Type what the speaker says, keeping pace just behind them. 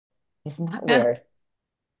Isn't that Yeah. weird?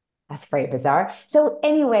 That's very bizarre. So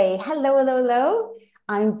anyway, hello, hello, hello.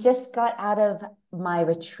 I just got out of my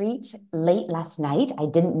retreat late last night. I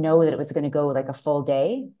didn't know that it was going to go like a full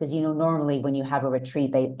day because normally when you have a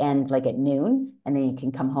retreat, they end like at noon and then you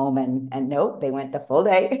can come home and nope, they went the full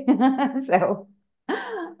day. So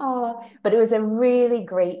but it was a really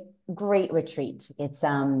great retreat. It's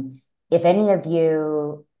if any of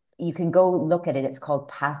you can go look at it, it's called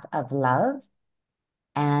Path of Love.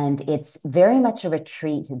 And it's very much a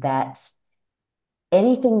retreat that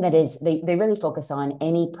anything that is, they really focus on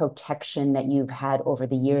any protection that you've had over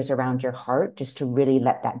the years around your heart, just to really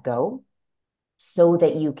let that go so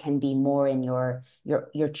that you can be more in your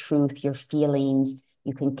truth, your feelings.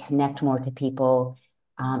 You can connect more to people.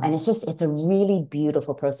 And it's a really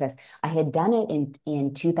beautiful process. I had done it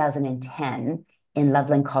in 2010 in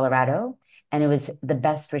Loveland, Colorado, and it was the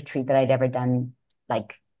best retreat that I'd ever done,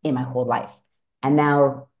 like in my whole life. And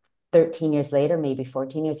now, 13 years later, maybe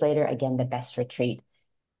 14 years later, again, the best retreat.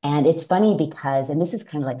 And it's funny because, and this is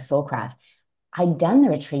kind of like Soulcraft, I'd done the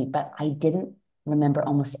retreat, but I didn't remember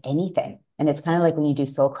almost anything. And it's kind of like when you do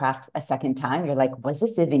Soulcraft a second time, you're like, was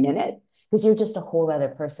this even in it? Because you're just a whole other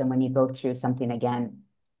person when you go through something again.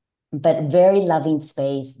 But very loving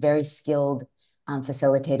space, very skilled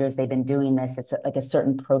facilitators. They've been doing this. It's like a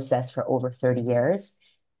certain process for over 30 years.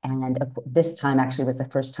 And this time actually was the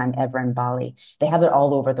first time ever in Bali. They have it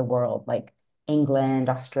all over the world, like England,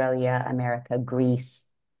 Australia, America, Greece,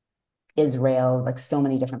 Israel, like so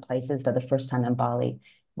many different places, but the first time in Bali,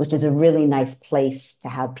 which is a really nice place to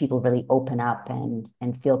have people really open up and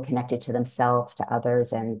feel connected to themselves, to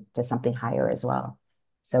others, and to something higher as well.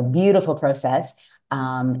 So beautiful process.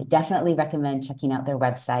 Definitely recommend checking out their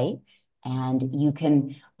website. And you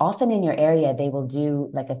can often in your area, they will do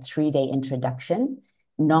like a 3-day introduction,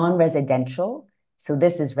 non-residential. So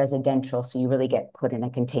this is residential, so you really get put in a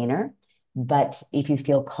container. But if you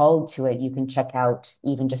feel called to it, you can check out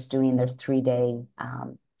even just doing their 3-day,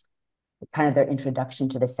 kind of their introduction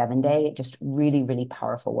to the 7-day, just really, really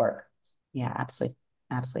powerful work. Yeah, absolutely,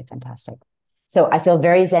 absolutely fantastic. So I feel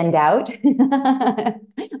very zenned out.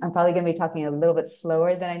 I'm probably going to be talking a little bit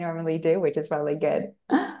slower than I normally do, which is probably good.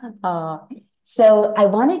 Uh, so I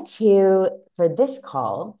wanted to, for this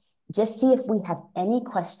call, just see if we have any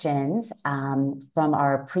questions from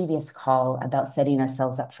our previous call about setting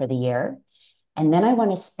ourselves up for the year. And then I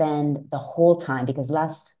want to spend the whole time because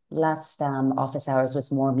last office hours was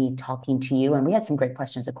more me talking to you, and we had some great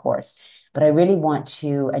questions, of course. But I really want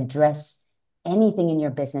to address anything in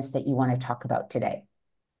your business that you want to talk about today.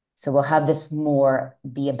 So we'll have this more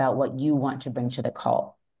be about what you want to bring to the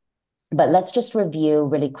call. But let's just review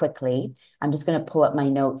really quickly. I'm just going to pull up my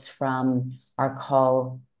notes from our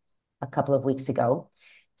call a couple of weeks ago.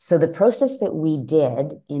 So the process that we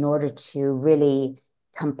did in order to really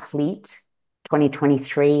complete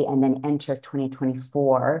 2023 and then enter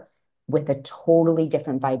 2024 with a totally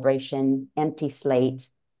different vibration, empty slate,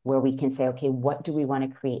 where we can say, okay, what do we want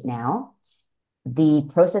to create now? The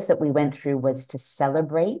process that we went through was to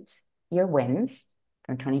celebrate your wins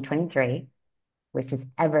from 2023, which is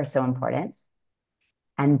ever so important.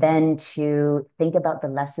 And then to think about the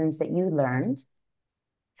lessons that you learned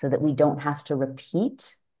so that we don't have to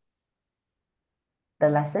repeat the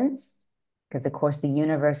lessons. Because, of course, the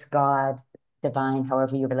universe, God, divine,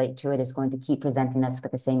 however you relate to it, is going to keep presenting us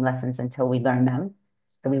with the same lessons until we learn them.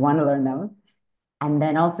 So we want to learn them. And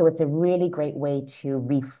then also, it's a really great way to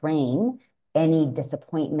reframe any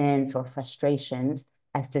disappointments or frustrations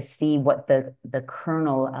as to see what the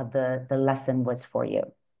kernel of the lesson was for you.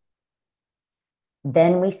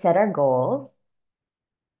 Then we set our goals.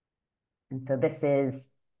 And so this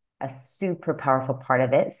is a super powerful part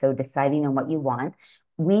of it. So deciding on what you want.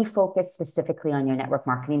 We focus specifically on your network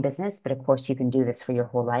marketing business, but of course you can do this for your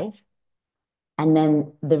whole life. And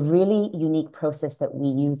then the really unique process that we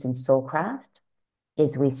use in Soulcraft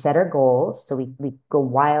is we set our goals. So we go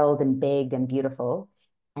wild and big and beautiful.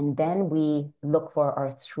 And then we look for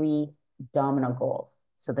our 3 domino goals.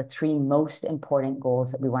 So the 3 most important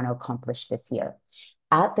goals that we want to accomplish this year.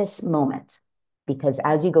 At this moment, because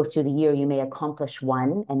as you go through the year, you may accomplish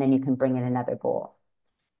one and then you can bring in another goal.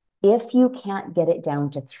 If you can't get it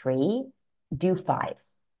down to 3, do 5.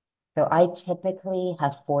 So I typically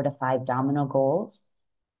have 4 to 5 domino goals,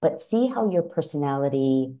 but see how your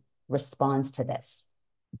personality responds to this.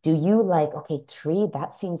 Do you like, okay, 3,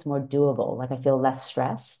 that seems more doable, like I feel less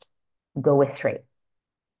stressed? Go with 3.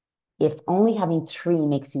 If only having 3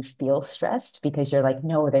 makes you feel stressed because you're like,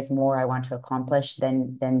 no, there's more I want to accomplish,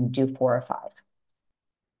 then do 4 or 5.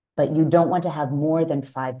 But you don't want to have more than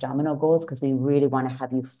 5 domino goals because we really want to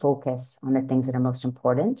have you focus on the things that are most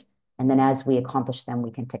important And then as we accomplish them, we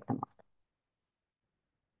can tick them off.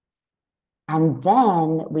 And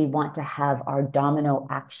then we want to have our domino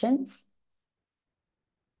actions.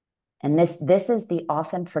 And this is the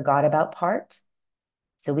often forgot about part.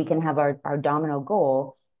 So we can have our domino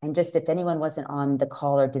goal. And just if anyone wasn't on the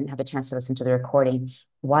call or didn't have a chance to listen to the recording,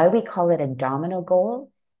 why we call it a domino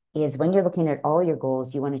goal is when you're looking at all your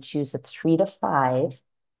goals, you want to choose the 3 to 5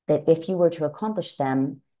 that if you were to accomplish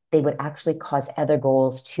them, they would actually cause other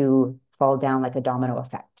goals to fall down like a domino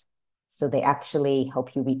effect. So they actually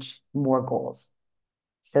help you reach more goals.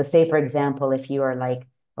 So say, for example, if you are like,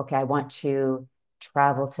 okay, I want to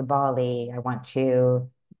travel to Bali, I want to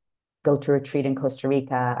go to retreat in Costa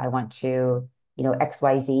Rica, I want to,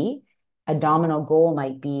 XYZ. A domino goal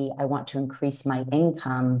might be, I want to increase my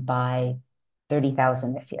income by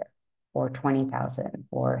 30,000 this year, or 20,000,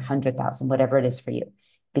 or 100,000, whatever it is for you.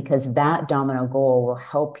 Because that domino goal will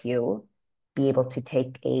help you be able to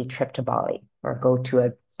take a trip to Bali or go to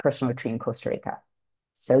a personal retreat in Costa Rica.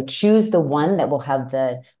 So choose the one that will have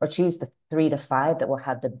or choose the 3 to 5 that will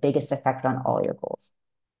have the biggest effect on all your goals.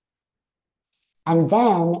 And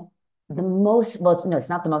then it's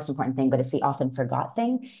not the most important thing, but it's the often forgot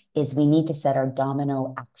thing, is we need to set our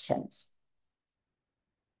domino actions.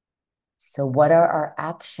 So what are our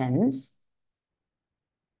actions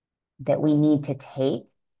that we need to take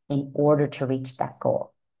in order to reach that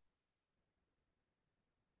goal?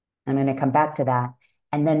 I'm going to come back to that.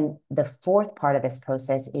 And then the fourth part of this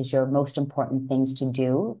process is your most important things to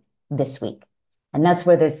do this week. And that's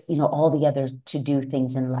where there's, all the other to-do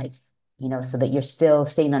things in life, so that you're still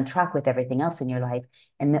staying on track with everything else in your life.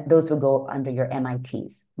 And those will go under your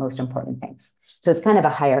MITs, most important things. So it's kind of a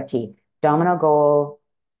hierarchy: domino goal,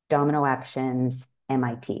 domino actions,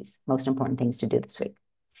 MITs, most important things to do this week.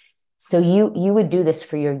 So you would do this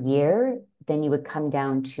for your year, then you would come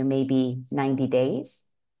down to maybe 90 days.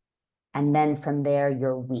 And then from there,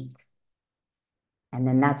 your week. And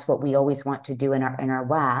then that's what we always want to do in our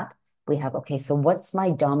WAP. We have, okay, so what's my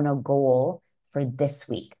domino goal for this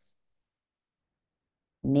week?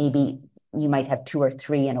 Maybe you might have 2 or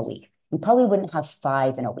 3 in a week. You probably wouldn't have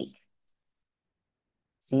 5 in a week.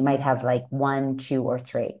 So you might have like 1, 2, or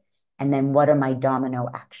 3. And then what are my domino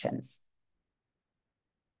actions?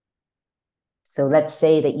 So let's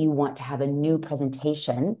say that you want to have a new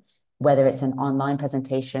presentation, whether it's an online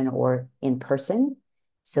presentation or in person.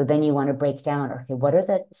 So then you want to break down, okay, what are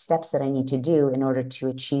the steps that I need to do in order to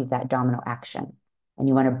achieve that domino action? And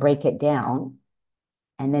you want to break it down.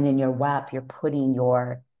 And then in your WAP, you're putting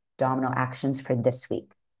your domino actions for this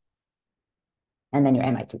week. And then your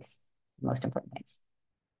MITs, most important things.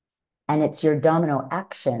 And it's your domino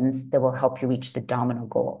actions that will help you reach the domino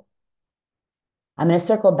goal. I'm going to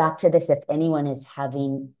circle back to this if anyone is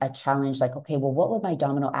having a challenge like, okay, well, what would my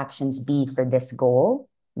domino actions be for this goal?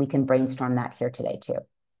 We can brainstorm that here today too.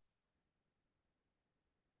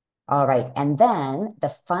 All right. And then the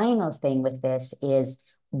final thing with this is,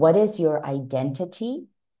 what is your identity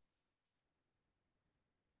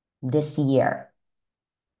this year?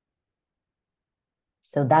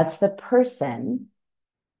 So that's the person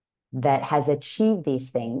that has achieved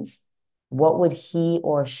these things. What would he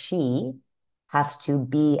or she have to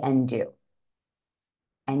be and do?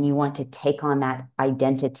 And you want to take on that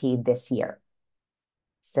identity this year.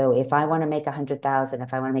 So if I want to make 100,000,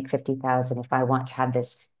 if I want to make 50,000, if I want to have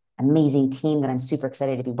this amazing team that I'm super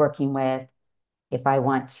excited to be working with, if I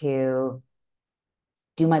want to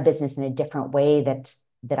do my business in a different way that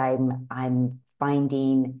I'm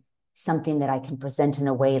finding something that I can present in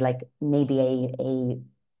a way like maybe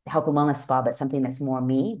a health and wellness spa, but something that's more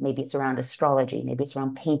me. Maybe it's around astrology, maybe it's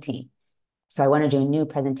around painting. So I want to do a new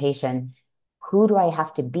presentation. Who do I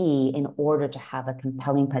have to be in order to have a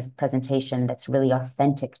compelling presentation that's really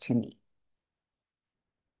authentic to me?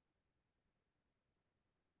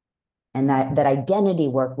 And that identity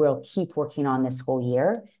work we'll keep working on this whole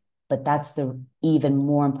year. But that's the even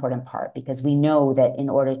more important part, because we know that in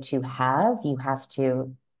order to have, you have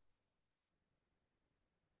to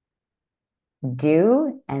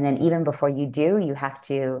do. And then even before you do, you have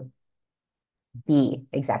to be.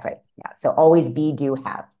 Exactly. Yeah. So always be, do,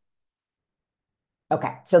 have.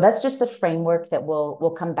 Okay. So that's just the framework that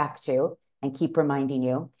we'll come back to and keep reminding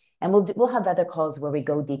you. And we'll have other calls where we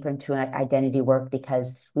go deeper into identity work,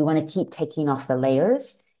 because we want to keep taking off the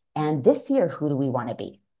layers. And this year, who do we want to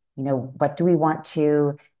be? What do we want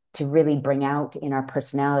to really bring out in our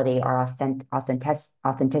personality, our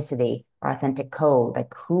authenticity, our authentic code?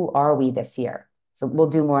 Like, who are we this year? So we'll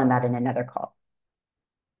do more on that in another call.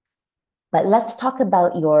 But let's talk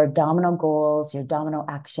about your domino goals, your domino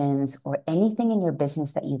actions, or anything in your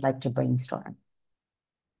business that you'd like to brainstorm.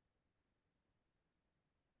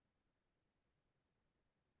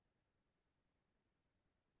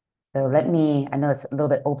 So I know it's a little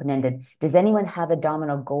bit open-ended. Does anyone have a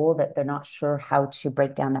domino goal that they're not sure how to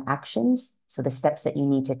break down the actions? So the steps that you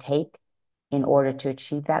need to take in order to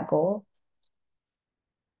achieve that goal?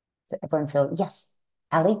 Does everyone feel, yes,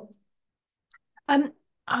 Ali? Um,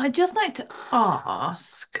 I'd just like to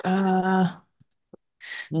ask,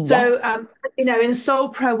 Yes, in Soul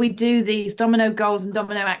Pro, we do these domino goals and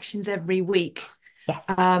domino actions every week.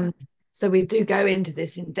 yes. Um, so we do go into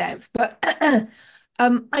this in depth, but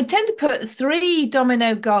I tend to put three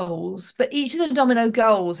domino goals, but each of the domino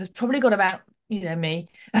goals has probably got about,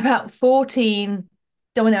 about 14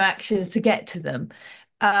 domino actions to get to them.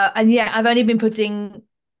 And yeah, I've only been putting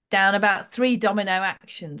down about three domino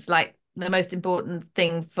actions, like the most important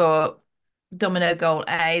thing for domino goal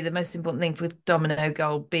A, the most important thing for domino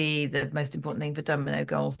goal B, the most important thing for domino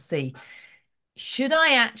goal C. Should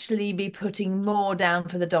I actually be putting more down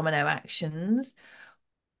for the domino actions?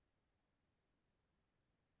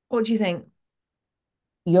 What do you think?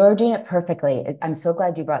 You're doing it perfectly. I'm so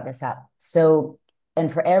glad you brought this up. So,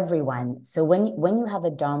 and for everyone, so when you have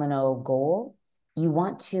a domino goal, you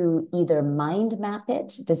want to either mind map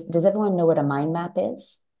it. Does everyone know what a mind map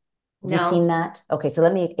is? Have you seen No. that? Okay, so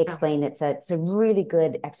let me No. explain. It's a really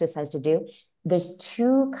good exercise to do. There's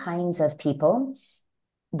two kinds of people.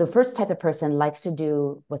 The first type of person likes to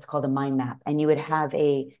do what's called a mind map, and you would have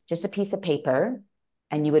a just a piece of paper,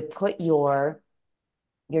 and you would put your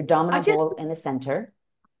I domino just goal in the center.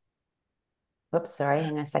 Whoops, sorry,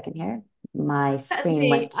 hang on a second here. My That's screen me.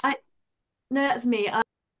 went. I No, that's me.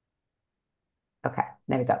 Okay,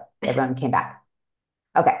 there we go. Everyone came back.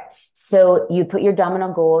 Okay, so you put your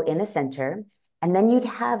domino goal in the center, and then you'd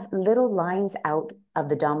have little lines out of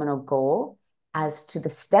the domino goal as to the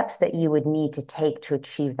steps that you would need to take to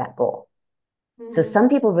achieve that goal. So Mhm. some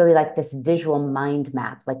people really like this visual mind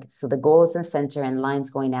map, like so the goal is in the center and lines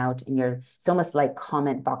going out, and it's almost like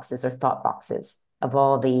comment boxes or thought boxes of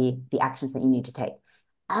all the actions that you need to take.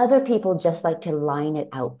 Other people just like to line it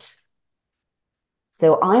out.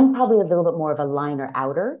 So I'm probably a little bit more of a liner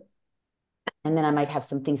outer, and then I might have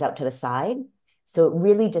some things out to the side. So it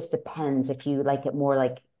really just depends if you like it more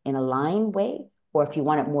like in a line way or if you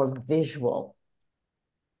want it more visual.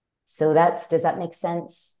 So does that make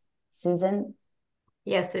sense, Susan?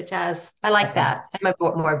 Yes, it does. I like Okay. that. I'm a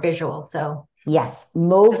bit more visual, so Yes, that's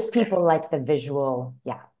most good. people like the visual.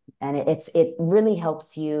 Yeah. And it really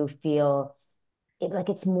helps you feel like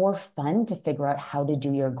it's more fun to figure out how to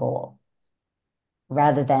do your goal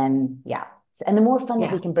rather than, yeah. And the more fun that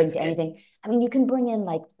Yeah, we can bring that's to good. anything, I mean, you can bring in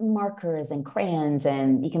like markers and crayons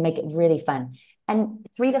and you can make it really fun. And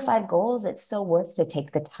 3 to 5 goals, it's so worth to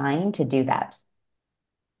take the time to do that.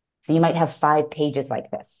 So you might have 5 pages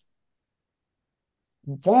like this.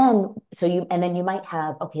 And then you might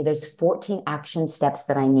have, okay, there's 14 action steps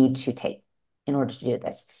that I need to take in order to do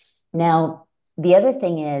this. Now, the other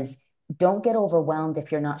thing is don't get overwhelmed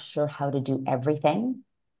if you're not sure how to do everything.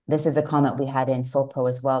 This is a comment we had in Soul Pro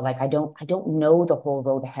as well. Like, I don't know the whole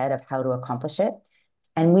road ahead of how to accomplish it.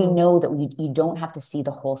 And we Mhm. know that you don't have to see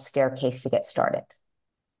the whole staircase to get started.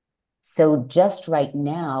 So just right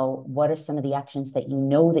now, what are some of the actions that you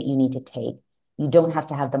know that you need to take? You don't have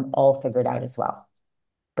to have them all figured out as well.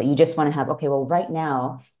 But you just want to have, okay, well, right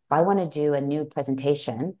now, if I want to do a new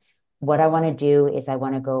presentation, what I want to do is I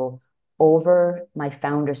want to go over my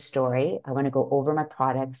founder story. I want to go over my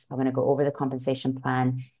products. I want to go over the compensation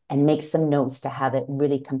plan and make some notes to have it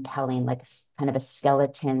really compelling, like kind of a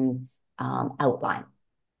skeleton outline.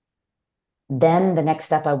 Then the next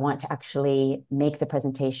step, I want to actually make the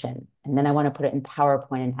presentation. And then I want to put it in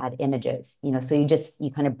PowerPoint and add images, so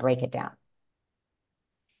you kind of break it down.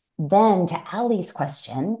 Then to Ali's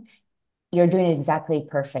question, you're doing it exactly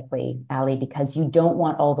perfectly, Ali, because you don't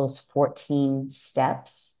want all those 14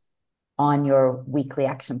 steps on your weekly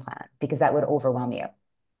action plan because that would overwhelm you.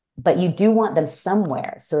 But you do want them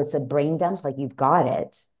somewhere. So it's a brain dump, like you've got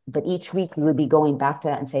it. But each week you would be going back to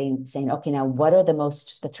that and saying, okay, now what are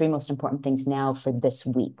the 3 most important things now for this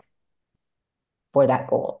week for that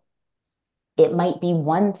goal? It might be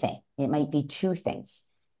one thing, it might be 2 things.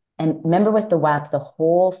 And remember with the WAP, the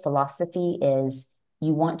whole philosophy is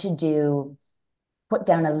you want to put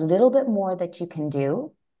down a little bit more that you can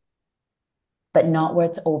do, but not where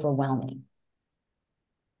it's overwhelming.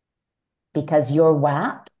 Because your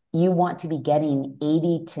WAP, you want to be getting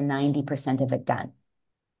 80 to 90% of it done.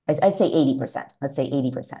 I'd say 80%. Let's say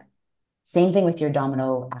 80%. Same thing with your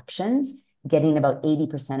domino actions, getting about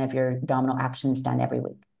 80% of your domino actions done every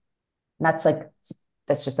week. That's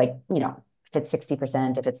just like, if it's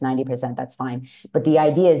 60%, if it's 90%, that's fine. But the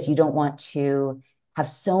idea is you don't want to have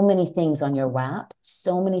so many things on your WAP,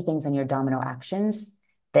 so many things on your domino actions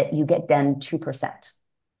that you get done 2%.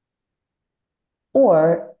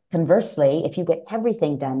 Or conversely, if you get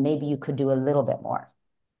everything done, maybe you could do a little bit more.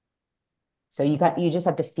 So you just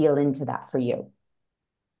have to feel into that for you.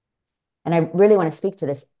 And I really want to speak to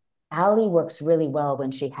this. Allie works really well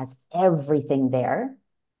when she has everything there.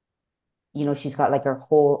 You know, she's got like her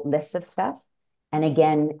whole list of stuff. And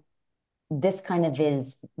again, this kind of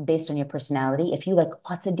is based on your personality. If you like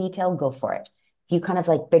lots of detail, go for it. If you kind of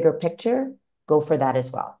like bigger picture, go for that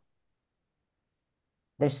as well.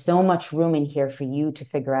 There's so much room in here for you to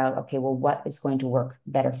figure out, okay, well, what is going to work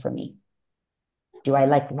better for me? Do I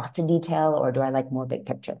like lots of detail or do I like more big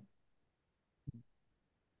picture?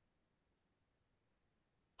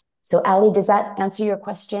 So, Ali, does that answer your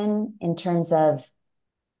question in terms of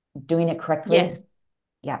doing it correctly? Yes.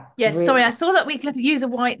 Yeah. Yes, sorry, I saw that we could use a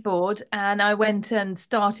whiteboard and I went and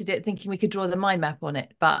started it thinking we could draw the mind map on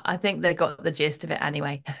it, but I think they got the gist of it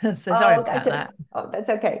anyway. So sorry Oh, about gotcha. that. Oh, that's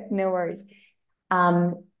okay. No worries.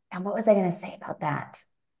 And what was I going to say about that?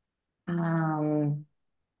 Um,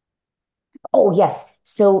 oh, yes.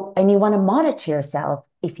 So, and you want to monitor yourself.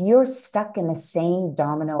 If you're stuck in the same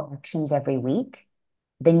domino actions every week,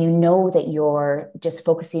 then you know that you're just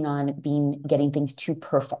focusing on getting things too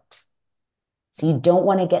perfect. So you don't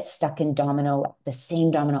want to get stuck in the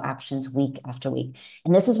same domino actions week after week.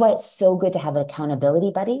 And this is why it's so good to have an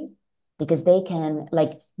accountability buddy, because they can,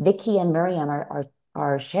 like Vicky and Miriam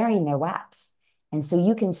are sharing their WAPs. And so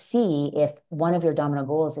you can see if one of your domino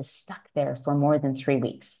goals is stuck there for more than 3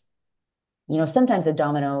 weeks. You know, sometimes a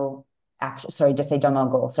domino action, sorry, just say domino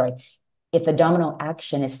goal, sorry. If a domino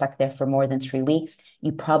action is stuck there for more than 3 weeks,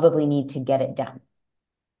 you probably need to get it done.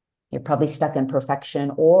 You're probably stuck in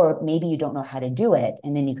perfection, or maybe you don't know how to do it,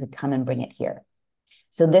 and then you could come and bring it here.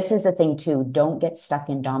 So this is the thing too. Don't get stuck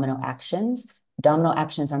in domino actions. Domino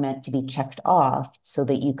actions are meant to be checked off so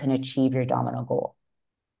that you can achieve your domino goal.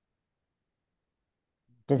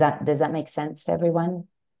 Does that make sense to everyone?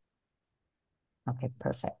 Okay,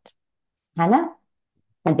 perfect. Hannah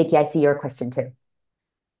and Vicky, I see your question too.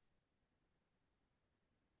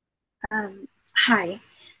 Hi.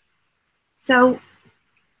 So,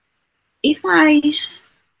 if my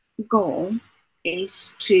goal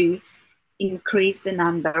is to increase the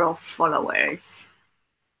number of followers,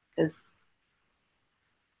 because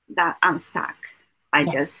that I'm stuck, I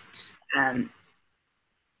Yes. just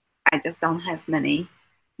I just don't have many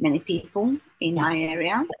people in Yeah. my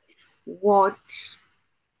area. What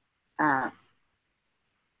uh,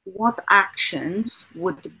 what actions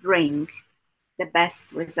would bring the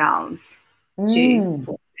best results to Mm.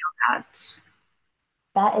 fulfill that?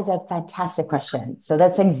 That is a fantastic question. So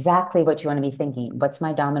that's exactly what you want to be thinking. What's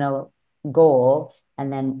my domino goal?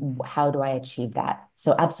 And then how do I achieve that?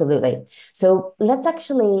 So absolutely. So let's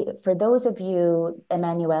actually, for those of you,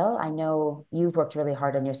 Emmanuel, I know you've worked really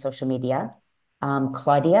hard on your social media.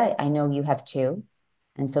 Claudia, I know you have too.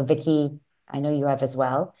 And so Vicky, I know you have as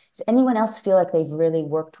well. Does anyone else feel like they've really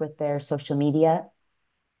worked with their social media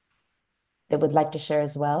that would like to share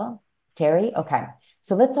as well? Terry? Okay.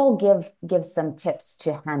 So let's all give some tips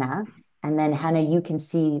to Hannah, and then Hannah, you can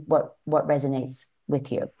see what resonates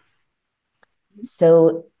with you.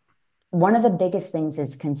 So one of the biggest things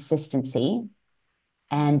is consistency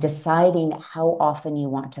and deciding how often you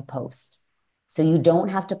want to post. So you don't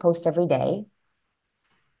have to post every day,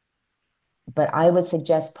 but I would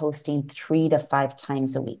suggest posting 3 to 5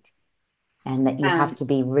 times a week, and that you have Um, to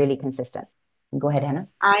be really consistent. Go ahead, Hannah.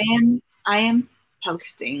 I am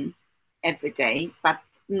posting every day, but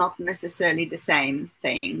not necessarily the same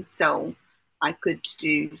thing. So I could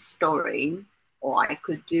do story, or I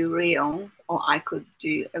could do reel, or I could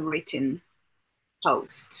do a written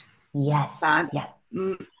post. Yes. But Yeah.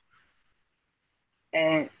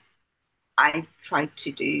 uh, I try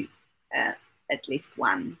to do uh, at least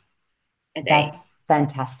one a day. That's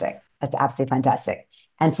fantastic. That's absolutely fantastic.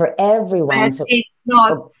 And for everyone, But so it's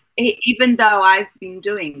not, oh, even though I've been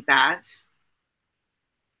doing that,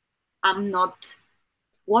 I'm not,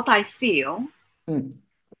 what I feel mm,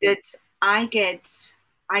 that I get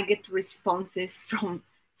I get responses from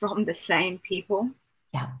the same people.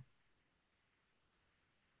 yeah,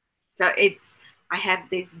 So it's, I have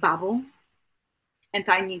this bubble and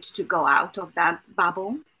I need to go out of that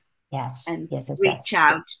bubble yes, and yes, yes, reach yes,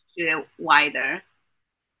 out to a wider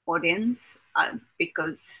audience,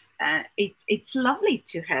 because it's lovely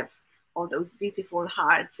to have all those beautiful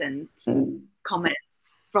hearts and mm,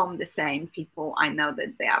 comments from the same people. I know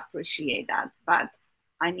that they appreciate that, but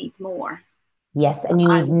I need more. yes. And you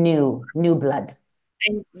I need new blood,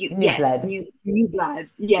 And you, new yes, blood. new blood.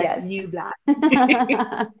 Yes, Yes. new blood.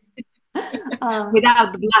 Um,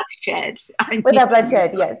 Without the bloodshed, I without need new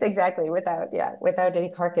bloodshed, blood. yes, exactly. Without any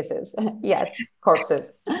carcasses, yes,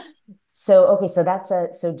 corpses. Okay,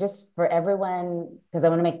 so just for everyone, because I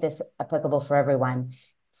want to make this applicable for everyone.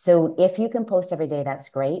 So if you can post every day, that's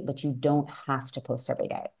great, but you don't have to post every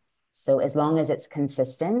day. So as long as it's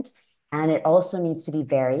consistent, and it also needs to be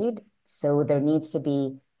varied. So there needs to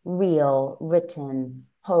be real, written,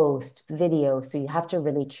 post, video. So you have to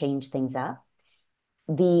really change things up.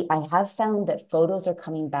 I have found that photos are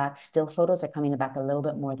coming back, still photos are coming back a little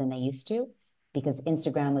bit more than they used to, because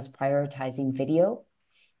Instagram was prioritizing video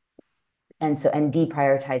and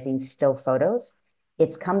deprioritizing still photos.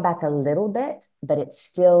 It's come back a little bit, but it's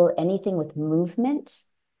still anything with movement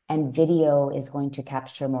and video is going to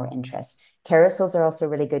capture more interest. Carousels are also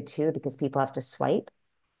really good too because people have to swipe.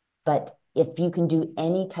 But if you can do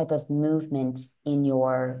any type of movement in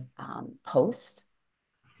your post,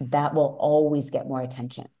 that will always get more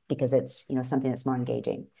attention because it's something that's more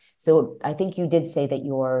engaging. So I think you did say that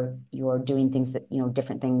you're doing things that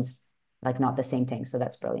different things, like not the same thing. So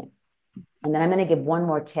that's brilliant. And then I'm going to give one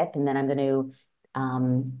more tip, and then I'm going to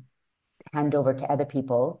hand over to other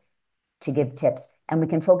people to give tips. And we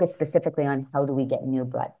can focus specifically on how do we get new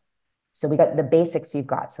blood. So we got the basics you've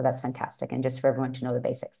got. So that's fantastic. And just for everyone to know the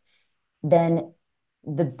basics. Then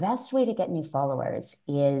the best way to get new followers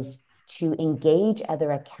is to engage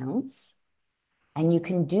other accounts. And you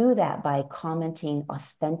can do that by commenting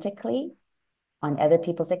authentically on other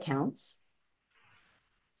people's accounts.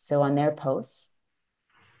 So on their posts.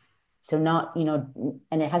 So not, and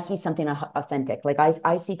it has to be something authentic. Like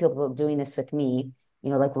I see people doing this with me,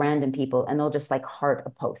 like random people, and they'll just like heart a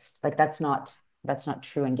post. Like that's not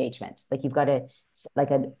true engagement. Like you've got to like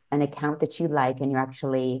an account that you like, and you're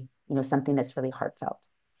actually, something that's really heartfelt.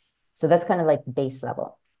 So that's kind of like base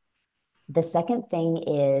level. The second thing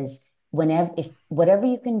is whatever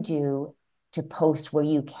you can do to post where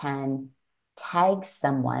you can tag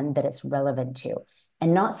someone that it's relevant to,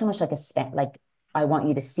 and not so much like like I want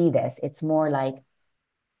you to see this. It's more like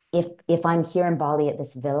if I'm here in Bali at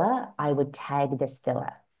this villa, I would tag this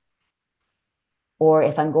villa. Or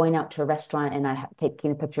if I'm going out to a restaurant and I'm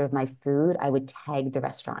taking a picture of my food, I would tag the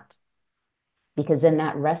restaurant. Because then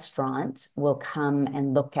that restaurant will come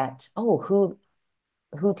and look at, oh,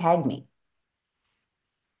 who tagged me?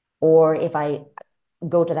 Or if I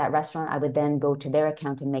go to that restaurant, I would then go to their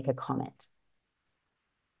account and make a comment.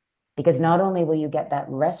 Because not only will you get that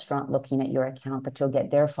restaurant looking at your account, but you'll get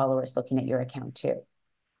their followers looking at your account too.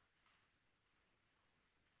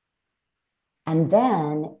 And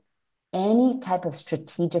then any type of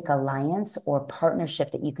strategic alliance or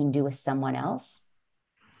partnership that you can do with someone else,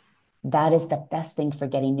 that is the best thing for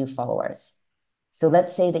getting new followers. So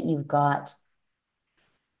let's say that you've got,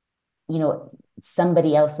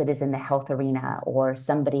 somebody else that is in the health arena, or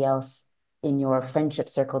somebody else in your friendship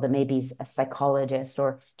circle that maybe is a psychologist,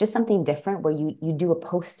 or just something different where you do a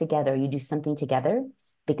post together, you do something together,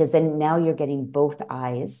 because then now you're getting both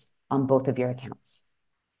eyes on both of your accounts.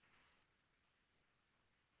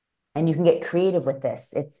 And you can get creative with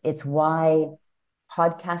this. It's why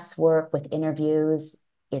podcasts work with interviews.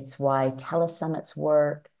 It's why telesummits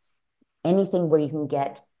work. Anything where you can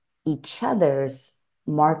get each other's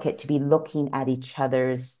market to be looking at each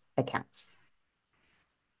other's accounts.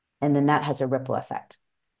 And then that has a ripple effect.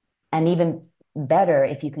 And even better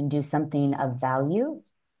if you can do something of value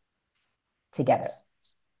together.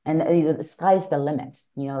 And the sky's the limit,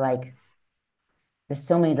 like there's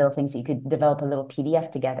so many little things that you could develop a little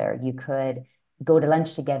PDF together. You could go to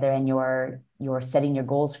lunch together and you're setting your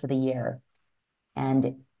goals for the year.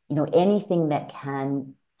 And anything that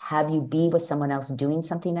can have you be with someone else doing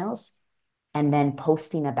something else and then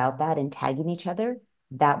posting about that and tagging each other,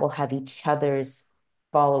 that will have each other's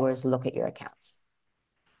followers look at your accounts.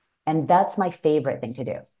 And that's my favorite thing to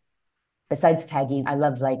do. Besides tagging, I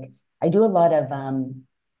love I do a lot of and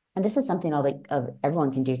this is something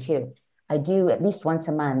everyone can do too. I do at least once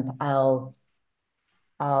a month, I'll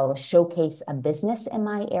showcase a business in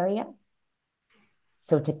my area.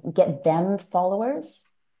 So to get them followers,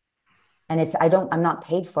 and I'm not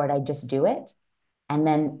paid for it, I just do it. And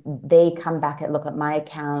then they come back and look at my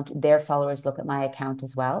account, their followers look at my account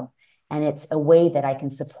as well. And it's a way that I can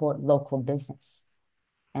support local business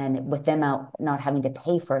and with them out not having to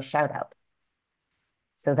pay for a shout out.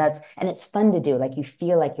 So and it's fun to do. Like you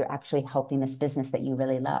feel like you're actually helping this business that you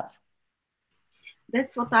really love.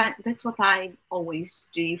 That's what I always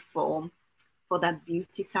do for that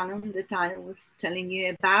beauty salon that I was telling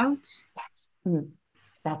you about. Yes.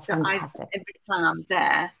 That's So fantastic. every time I'm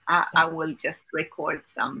there, I will just record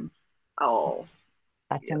some, oh,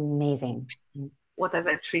 That's amazing.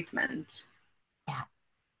 whatever treatment Yeah.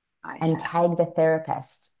 I And have. tag the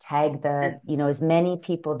therapist, tag And as many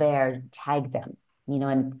people there, tag them,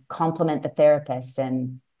 and compliment the therapist.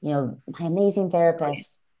 And my amazing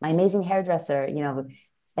therapist, my amazing hairdresser,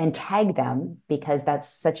 and tag them because that's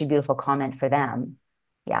such a beautiful comment for them.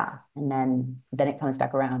 Yeah. And then it comes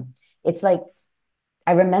back around. It's like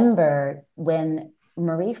I remember when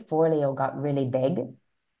Marie Forleo got really big,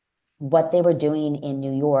 what they were doing in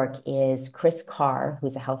New York is Chris Carr,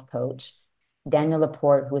 who's a health coach, Daniel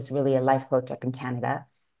Laporte, who's really a life coach up in Canada,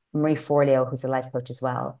 Marie Forleo, who's a life coach as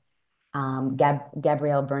well,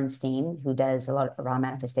 Gabrielle Bernstein, who does a lot of raw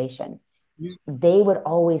manifestation. They would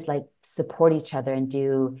always like support each other and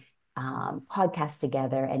do podcasts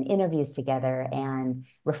together and interviews together and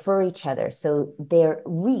refer each other. So their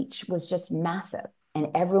reach was just massive and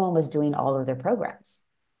everyone was doing all of their programs.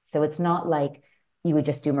 So it's not like you would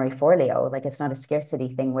just do Marie Forleo. Like it's not a scarcity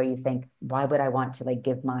thing where you think, why would I want to like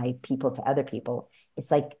give my people to other people? It's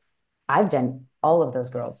like I've done all of those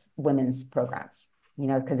girls' women's programs,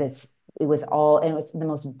 because it was all, and it was the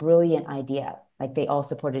most brilliant idea. Like they all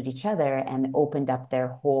supported each other and opened up their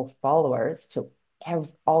whole followers to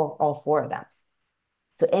all four of them.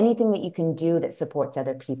 So anything that you can do that supports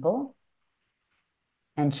other people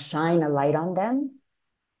and shine a light on them.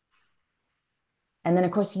 And then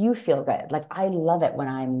of course you feel good. Like I love it when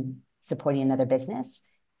I'm supporting another business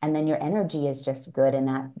and then your energy is just good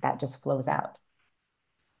and that just flows out.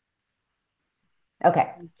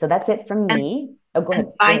 Okay, so that's it from And, me. Oh, go ahead.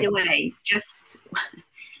 and by the way, just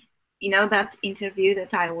that interview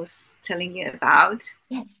that I was telling you about?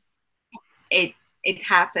 Yes. It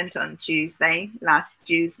happened on last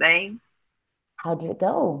Tuesday. How did it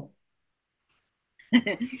go?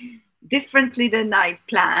 Differently than I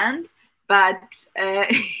planned, but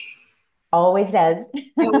always does.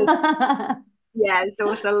 Yes, there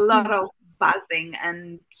was a lot of buzzing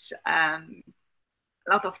and a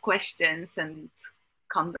lot of questions and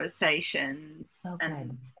conversations. So and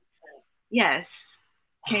good. yes,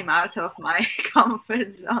 came out of my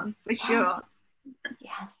comfort zone for sure.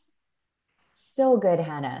 Yes. So good,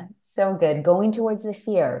 Hannah. So good. Going towards the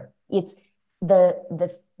fear. It's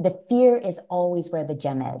the fear is always where the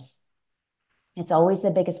gem is. It's always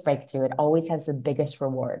the biggest breakthrough. It always has the biggest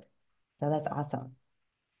reward. So that's awesome.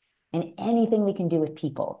 And anything we can do with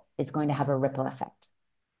people is going to have a ripple effect.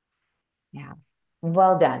 Yeah.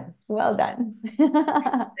 Well done. Well done.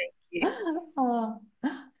 Thank you. Oh.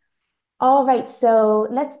 All right, so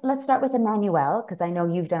let's start with Emmanuel because I know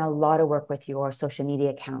you've done a lot of work with your social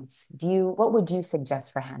media accounts. What would you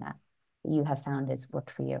suggest for Hannah that you have found has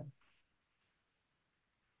worked for you?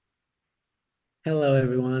 Hello,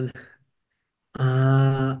 everyone.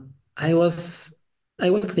 Uh, I was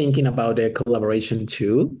I was thinking about the collaboration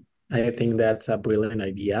too. I think that's a brilliant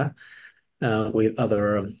idea with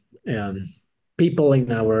other um, people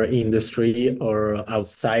in our industry or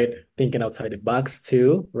outside, thinking outside the box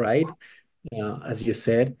too, right? As you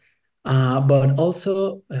said. But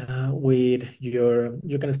also you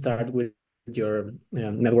can start with your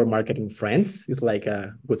network marketing friends. It's like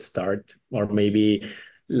a good start, or maybe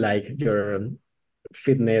like your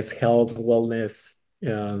fitness, health, wellness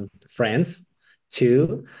friends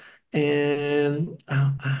too. And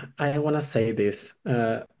I want to say this: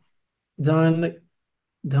 don't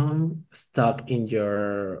don't stuck in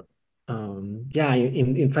your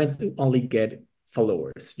in trying to only get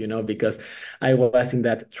followers, because I was in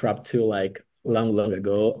that trap too, like long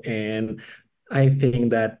ago. And I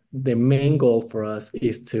think that the main goal for us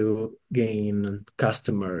is to gain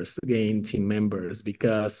customers, gain team members,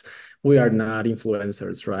 because we are not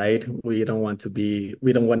influencers, right? We don't want to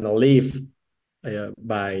live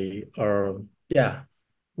by our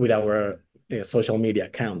with our social media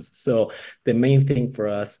accounts. So the main thing for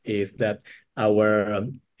us is that our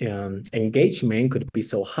engagement could be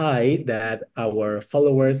so high that our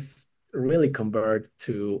followers really convert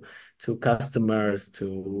to customers,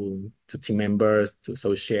 to team members, to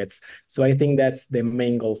associates. So I think that's the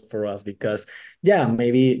main goal for us, because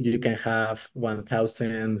maybe you can have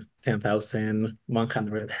 1,000, 10,000,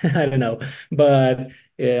 100, I don't know, but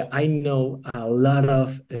I know a lot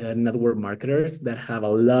of network marketers that have a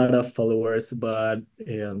lot of followers, but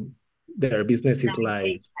their business is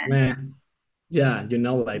like, meh. Yeah,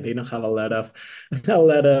 like they don't have a lot of a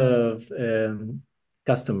lot of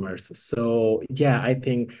customers. So I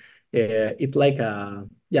think it's like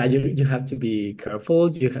you have to be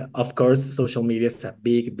careful. Of course, social media is a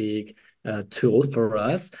big tool for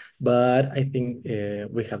us, but I think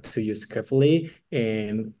we have to use carefully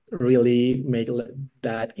and really make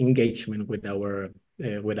that engagement with our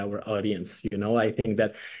audience. I think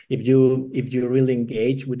that if you really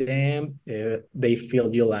engage with them, they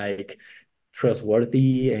feel you like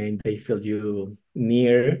trustworthy and they feel you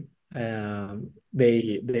near.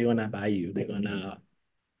 They gonna buy you. They're gonna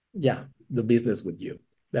do business with you.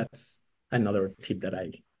 that's another tip that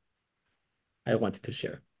I wanted to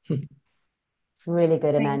share. Really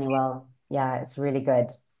good, Thank you. Emmanuel. Yeah, it's really good.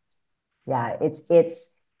 Yeah,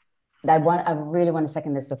 I really want to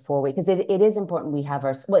second this to 4 weeks because it is important we have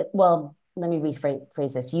our, well, let me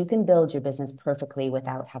rephrase this. You can build your business perfectly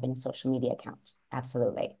without having a social media account.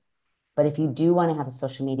 Absolutely. But if you do want to have a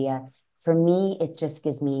social media, for me, it just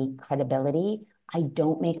gives me credibility. I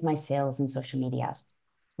don't make my sales in social media.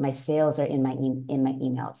 My sales are in my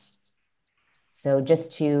emails. So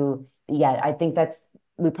just to, yeah, I think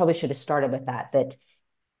we probably should have started with that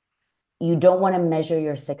you don't want to measure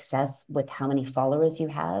your success with how many followers you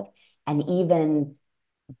have and even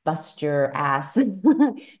bust your ass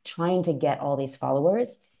trying to get all these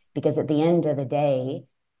followers because at the end of the day,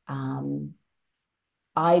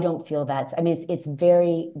 I don't feel I mean, it's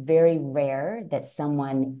very, very rare that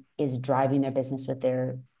someone is driving their business with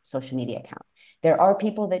their social media account. There are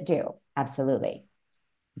people that do, absolutely,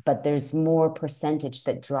 but there's more percentage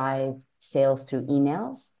that drive sales through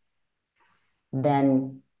emails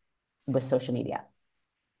than with social media.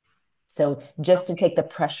 So just to take the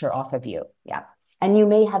pressure off of you. Yeah. And you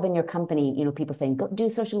may have in your company, people saying, go do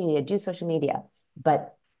social media, do social media.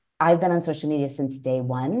 But I've been on social media since day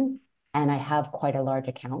one, and I have quite a large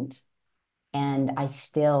account, and I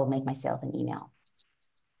still make my sales in email.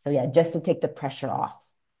 So yeah, just to take the pressure off.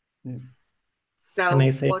 Can I So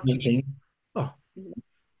say one thing? Oh,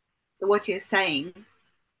 so what you're saying,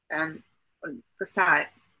 besides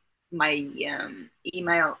my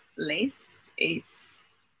email list is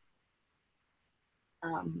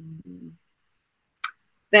um,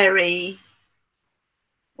 very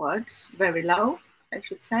very low, I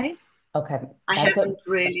should say. Okay. I That's haven't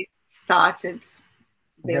really started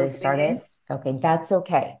really building started. it. Okay. That's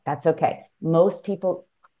okay. That's okay. Most people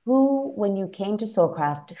when you came to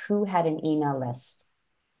Soulcraft, who had an email list?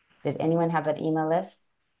 Did anyone have an email list?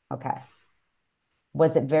 Okay.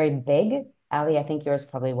 Was it very big? Ali, I think yours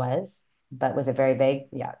probably was, but was it very big?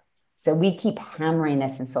 Yeah. So we keep hammering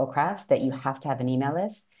this in Soulcraft that you have to have an email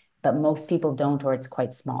list, but most people don't, or it's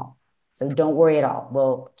quite small. So don't worry at all.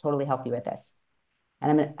 We'll totally help you with this.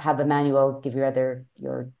 And I'm going to have Emmanuel give your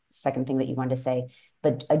second thing that you wanted to say.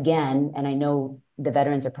 But again, and I know the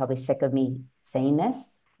veterans are probably sick of me saying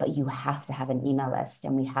this, but you have to have an email list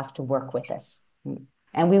and we have to work with this.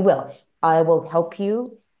 And we will. I will help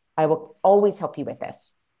you. I will always help you with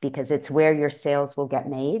this because it's where your sales will get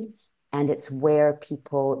made and it's where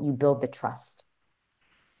you build the trust.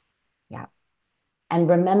 Yeah. And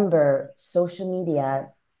remember, social media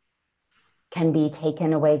can be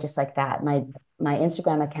taken away just like that. My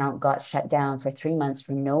Instagram account got shut down for 3 months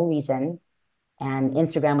for no reason. And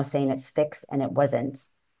Instagram was saying it's fixed and it wasn't.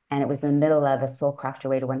 And it was in the middle of a Soul Crafter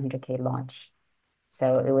Way to 100K launch.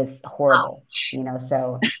 So it was horrible, Ouch.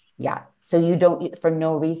 so yeah. So you don't for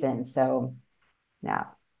no reason. So yeah.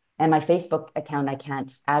 And my Facebook account I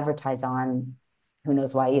can't advertise on, who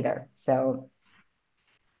knows why either. So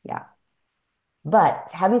yeah. But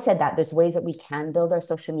having said that, there's ways that we can build our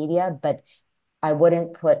social media, but I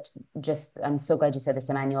wouldn't I'm so glad you said this,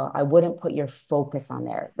 Emmanuel. I wouldn't put your focus on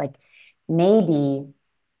there. Maybe,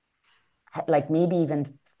 maybe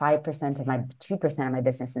even 5% of 2% of my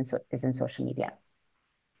business is in social media.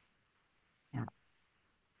 Yeah.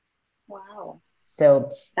 Wow.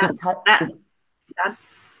 So That that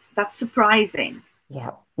that's that's surprising.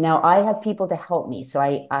 yeah. Now I have people to help me. So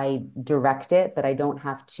I direct it, but I don't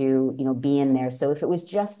have to, be in there. So if it was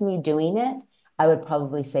just me doing it, I would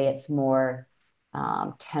probably say it's more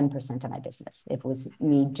 10% of my business if it was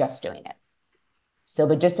me just doing it. So,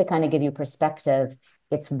 but just to kind of give you perspective,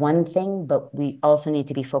 it's one thing, but we also need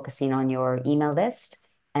to be focusing on your email list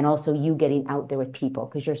and also you getting out there with people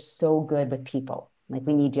because you're so good with people. Like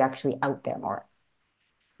we need you actually out there more.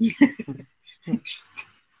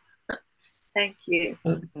 Thank you.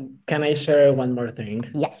 can I share one more thing?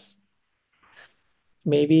 Yes.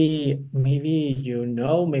 Maybe maybe you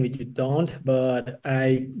don't, but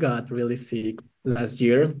I got really sick last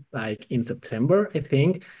year, like in September, I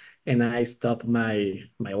think, and I stopped my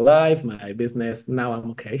life, my business. Now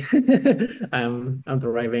I'm okay. I'm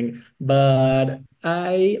thriving, but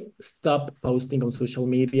I stopped posting on social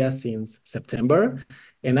media since September,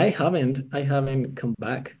 and I haven't come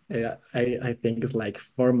back. I think it's like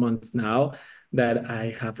 4 months now that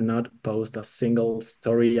I have not posted a single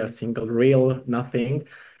story, a single reel, nothing.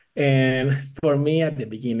 And for me at the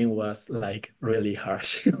beginning was like really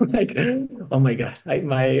harsh. Like, oh my God,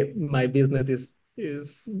 my business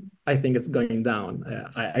is I think it's going down.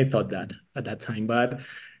 I thought that at that time. But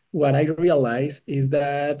what I realized is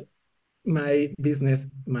that my business,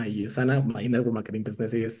 my Usana, my network marketing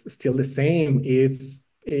business is still the same.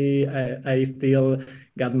 I still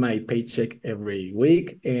got my paycheck every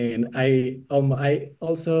week, and I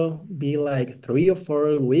also be like 3 or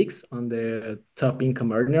 4 weeks on the top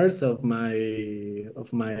income earners of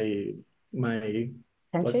my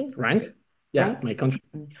Country, first rank. Yeah, rank? my country.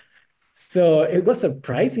 Mm. So it was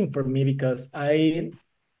surprising for me because I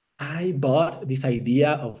bought this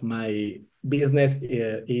idea of my business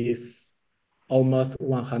is almost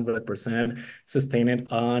 100% sustained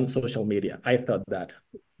on social media. I thought that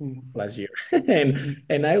Mm. last year. and Mm.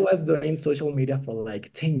 and I was doing social media for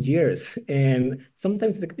like 10 years. And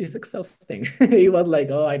sometimes it's exhausting. It was like,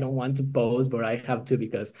 oh, I don't want to post, but I have to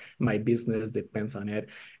because my business depends on it.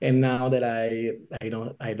 And now that I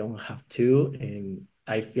don't have to, and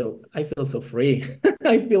I feel so free.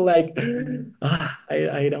 I feel like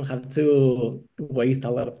I don't have to waste a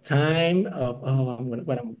lot of time of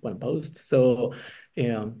when I'm post. So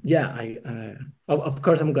yeah, of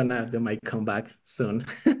course I'm gonna do my comeback soon.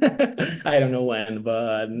 I don't know when,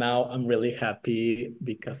 but now I'm really happy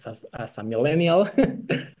because as a millennial,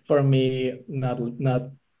 for me, not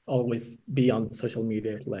always be on social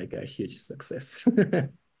media is like a huge success.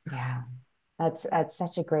 Yeah, that's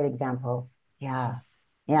such a great example. Yeah.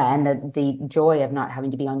 Yeah, and the joy of not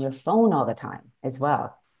having to be on your phone all the time as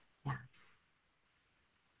well. Yeah.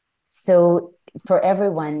 So for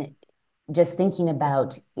everyone, just thinking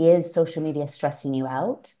about, is social media stressing you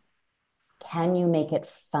out? Can you make it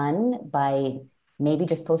fun by maybe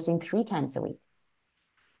just posting 3 times a week?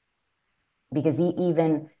 Because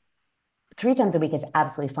even 3 times a week is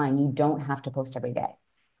absolutely fine. You don't have to post every day.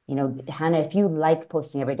 You know, Hannah, if you like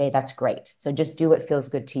posting every day, that's great. So just do what feels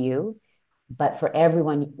good to you. But for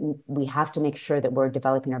everyone, we have to make sure that we're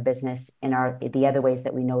developing our business in the other ways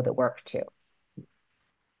that we know that work too.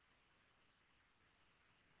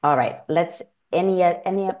 All right,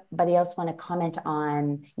 anybody else want to comment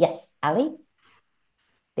on? Yes, Ali.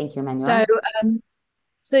 Thank you, So Emmanuel.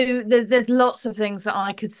 So there's lots of things that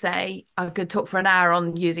I could say. I could talk for an hour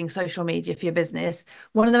on using social media for your business.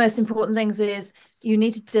 One of the most important things is you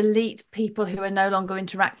need to delete people who are no longer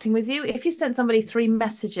interacting with you. If you sent somebody 3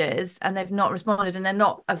 messages and they've not responded and they're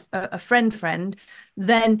not a friend,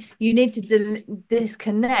 then you need to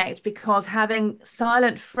disconnect, because having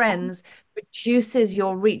silent friends reduces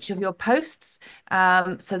your reach of your posts.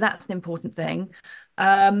 So that's an important thing.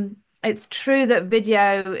 It's true that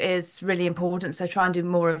video is really important, so try and do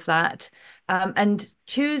more of that. And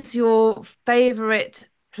choose your favorite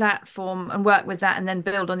platform and work with that, and then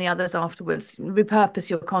build on the others afterwards. Repurpose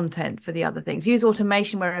your content for the other things. Use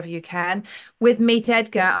automation wherever you can. With Meet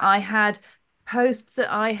Edgar, I had posts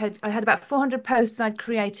that I had about 400 posts I'd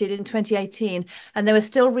created in 2018, and they were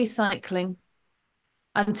still recycling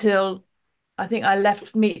until I think I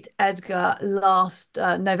left Meet Edgar last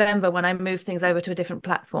November, when I moved things over to a different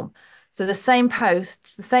platform. So the same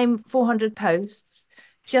posts, the same 400 posts,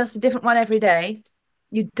 just a different one every day.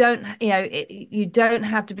 You don't, you don't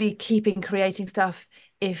have to be keeping creating stuff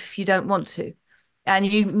if you don't want to. And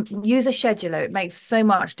you use a scheduler. It makes so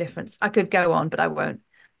much difference. I could go on, but I won't.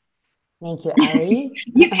 Thank you, Ali.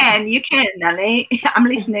 You can, Ali. I'm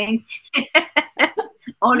listening.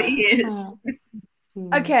 All ears.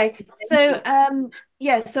 Okay, so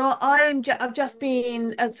yeah, so I've just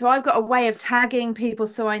been so I've got a way of tagging people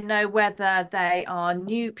so I know whether they are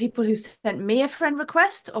new people who sent me a friend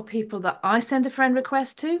request or people that I send a friend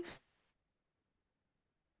request to.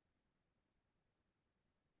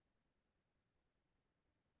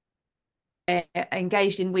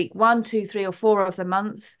 Engaged in week 1, 2, 3, or 4 of the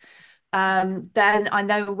month. Then I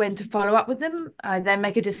know when to follow up with them. I then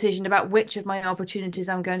make a decision about which of my opportunities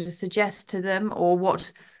I'm going to suggest to them, or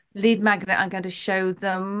what lead magnet I'm going to show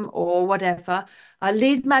them, or whatever.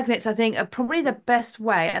 Lead magnets, I think, are probably the best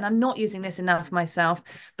way, and I'm not using this enough myself,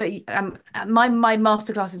 but my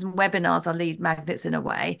masterclasses and webinars are lead magnets in a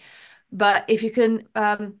way. But if you can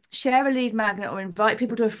share a lead magnet or invite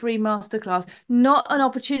people to a free masterclass, not an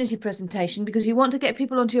opportunity presentation, because you want to get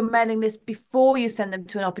people onto your mailing list before you send them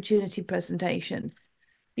to an opportunity presentation.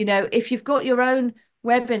 You know, if you've got your own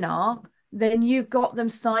webinar, then you've got them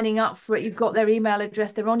signing up for it. You've got their email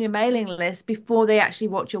address. They're on your mailing list before they actually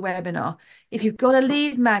watch your webinar. If you've got a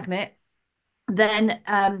lead magnet, then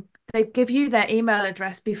they give you their email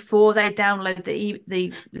address before they download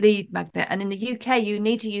the lead magnet. And in the UK, you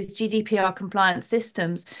need to use GDPR compliant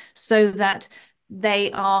systems so that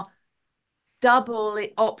they are double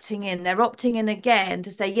opting in. They're opting in again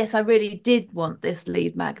to say, yes, I really did want this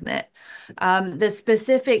lead magnet. The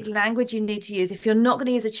specific language you need to use, if you're not going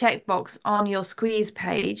to use a checkbox on your squeeze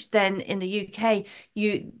page, then in the UK,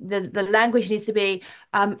 the language needs to be,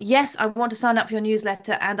 yes, I want to sign up for your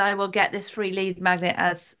newsletter and I will get this free lead magnet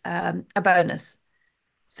as a bonus.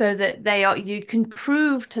 so that you can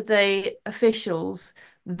prove to the officials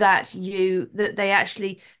that they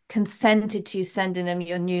actually consented to you sending them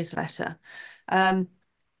your newsletter. Ali,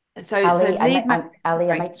 Lead magnet. Ali,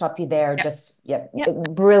 I might stop you there. Yeah. Just Yeah.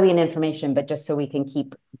 brilliant information, but just so we can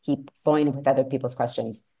keep flowing with other people's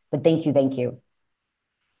questions. But thank you, thank you.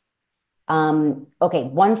 Okay,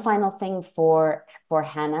 one final thing for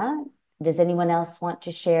Hannah. Does anyone else want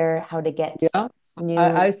to share how to get new?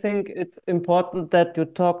 I think it's important that you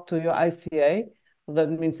talk to your ICA.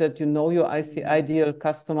 That means that you know your IC ideal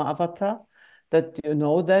customer avatar, that you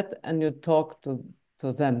know that, and you talk to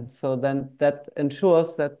them. So then that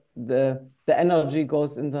ensures that the energy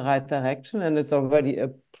goes in the right direction, and it's already a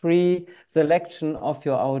pre-selection of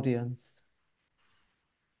your audience.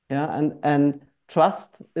 Yeah, and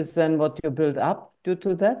trust is then what you build up due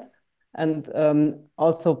to that. And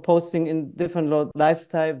also posting in different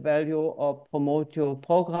lifestyle value or promote your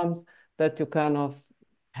programs, that you kind of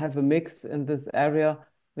have a mix in this area,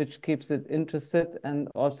 which keeps it interested and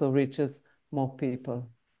also reaches more people.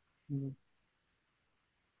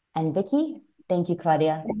 And Vicky, thank you,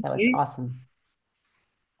 Claudia. That was awesome.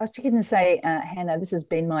 I was going to say, Hannah, this has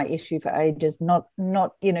been my issue for ages, not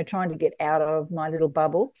trying to get out of my little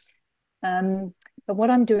bubble. But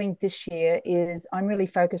what I'm doing this year is I'm really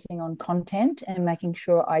focusing on content and making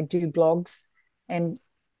sure I do blogs and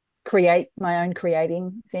create my own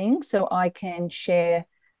creating thing, so I can share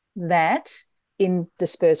that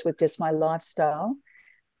interspersed with just my lifestyle.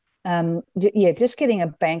 Just getting a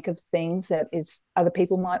bank of things that is other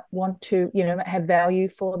people might want to, have value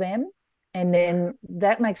for them. And then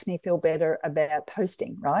that makes me feel better about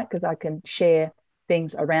posting, right? Because I can share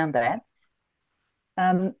things around that.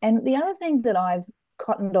 And the other thing that I've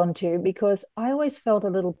cottoned onto, because I always felt a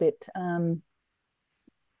little bit, I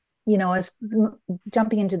was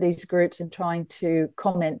jumping into these groups and trying to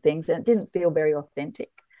comment things, and it didn't feel very authentic.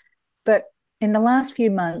 But in the last few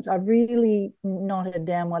months, I've really knotted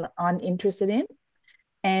down what I'm interested in.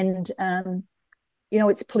 And,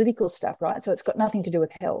 it's political stuff, right? So it's got nothing to do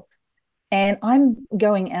with health. And I'm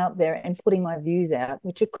going out there and putting my views out,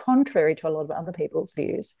 which are contrary to a lot of other people's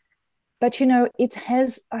views. But, it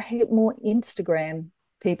has more Instagram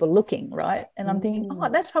people looking, right? And I'm thinking,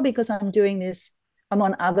 that's probably because I'm doing this. I'm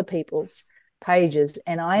on other people's pages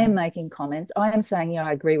and I am making comments. I am saying,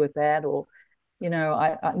 I agree with that, or,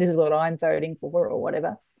 this is what I'm voting for, or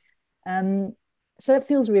whatever. So it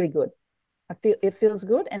feels really good. It feels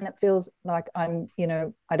good, and it feels like I'm,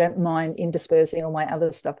 I don't mind interspersing all my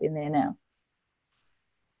other stuff in there now.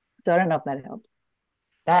 So I don't know if that helps.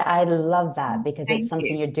 I love that, because it's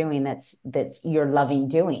something you're doing that's you're loving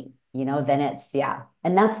doing, then it's,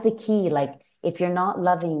 and that's the key. Like, if you're not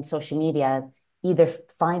loving social media, either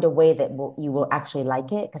find a way that you will actually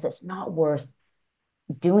like it, because it's not worth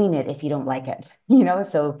doing it if you don't like it,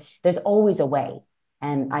 so there's always a way.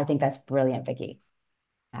 And I think that's brilliant, Vicky.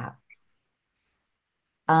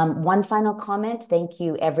 One final comment. Thank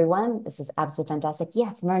you, everyone. This is absolutely fantastic.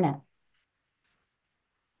 Yes, Myrna.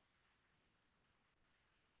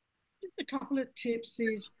 A couple of tips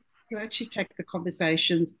is to actually take the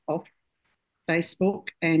conversations off Facebook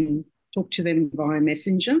and talk to them via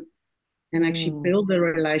Messenger, and actually build a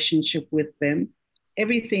relationship with them.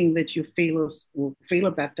 Everything that you feel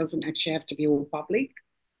about doesn't actually have to be all public.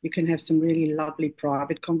 You can have some really lovely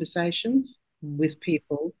private conversations with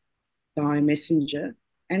people via Messenger,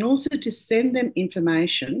 and also to send them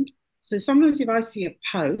information. So sometimes if I see a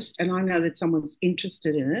post and I know that someone's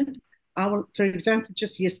interested in it, I will, for example,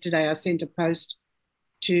 just yesterday I sent a post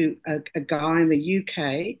to a guy in the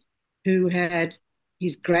UK who had,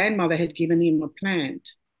 his grandmother had given him a plant,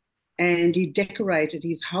 and he decorated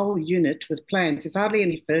his whole unit with plants. There's hardly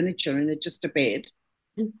any furniture in it, just a bed.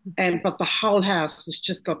 But the whole house has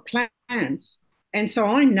just got plants. And so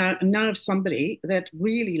I know of somebody that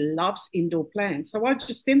really loves indoor plants. So I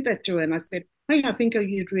just sent that to her and I said, hey, I think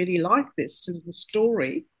you'd really like this. This is the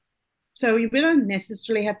story. So we don't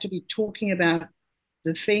necessarily have to be talking about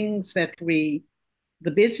the things that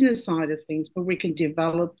the business side of things, but we can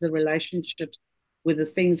develop the relationships with the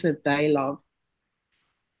things that they love.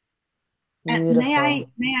 May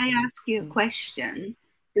I ask you a question?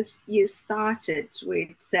 Because you started with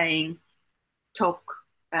saying talk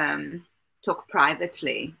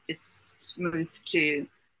privately, just move to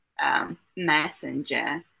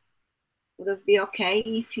Messenger. Would it be okay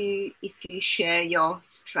if you share your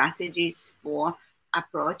strategies for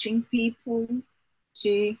approaching people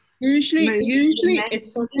to usually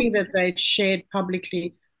it's something that they've shared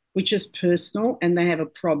publicly, which is personal, and they have a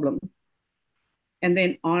problem, and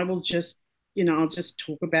then I will just I'll just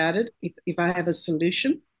talk about it. If I have a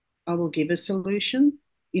solution, I will give a solution.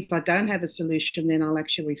 if I don't have a solution, then I'll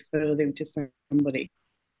actually refer them to somebody.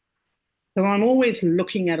 So I'm always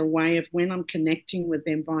looking at a way of when I'm connecting with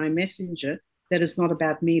them via Messenger, that it's not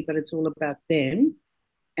about me, but it's all about them,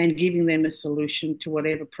 and giving them a solution to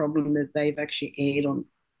whatever problem that they've actually aired on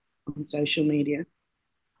social media.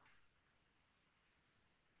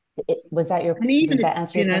 Was that your, And did even if, that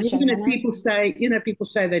answer your question, even if Hannah? people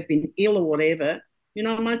say they've been ill or whatever,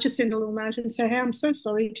 I might just send a little note and say, hey, I'm so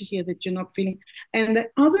sorry to hear that you're not feeling. And the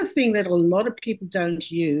other thing that a lot of people don't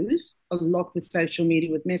use a lot with social media,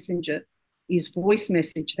 with Messenger, is voice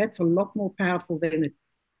message. That's a lot more powerful than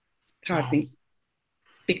typing. Yes.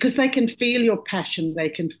 Because they can feel your passion, they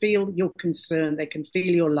can feel your concern, they can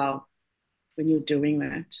feel your love when you're doing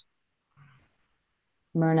that.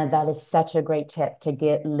 Myrna, that is such a great tip to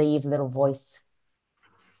leave little voice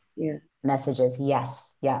messages.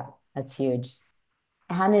 Yes. Yeah. That's huge.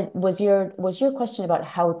 Hannah, was your question about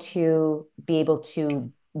how to be able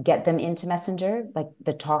to get them into Messenger, like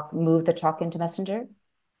move the talk into Messenger?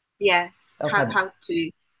 Yes, Okay. how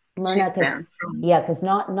to Myrna, shift because them from. yeah, because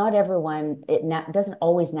not everyone doesn't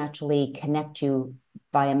always naturally connect you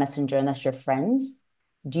via Messenger unless you're friends.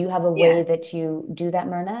 Do you have a way Yes. that you do that,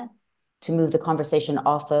 Myrna, to move the conversation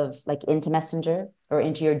off of like into Messenger or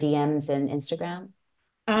into your DMs and Instagram?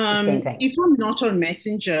 The same thing. If I'm not on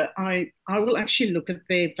Messenger, I will actually look at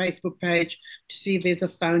their Facebook page to see if there's a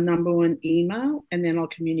phone number or an email, and then I'll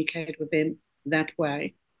communicate with them that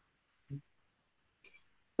way.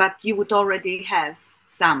 But you would already have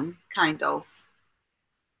some kind of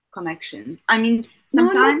connection. I mean, No,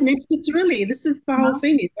 not sometimes. necessarily. This is the whole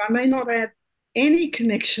thing. I may not have any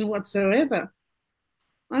connection whatsoever.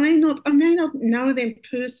 I may not know them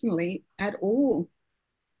personally at all.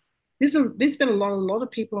 There's been a lot of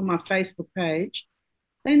people on my Facebook page.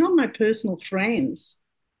 They're not my personal friends.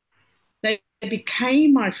 They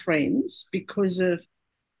became my friends because of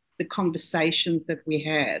the conversations that we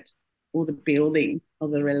had, or the building of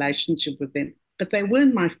the relationship with them. But they were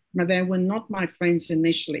not my friends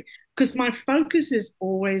initially, because my focus is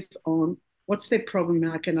always on what's their problem,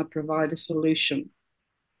 how can I provide a solution.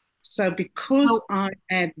 So because So, I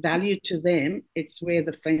add value to them, it's where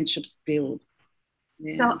the friendships build.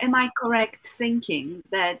 Yeah. so am I correct thinking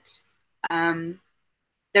that um,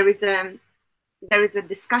 there is a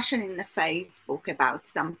discussion in the Facebook about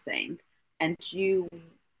something, and you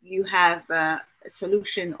have a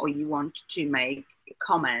solution, or you want to make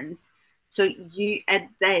comments, so you at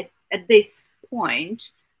this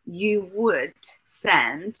point you would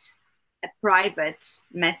send a private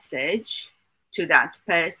message to that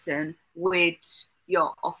person with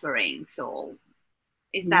your offering. So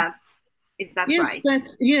is Mm. that is that Yes, right?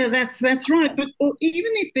 that's right. But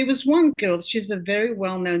even if there was one girl, she's a very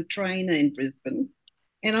well-known trainer in Brisbane,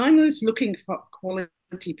 and I'm always looking for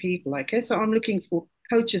quality people. Okay, so I'm looking for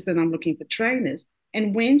coaches, and I'm looking for trainers.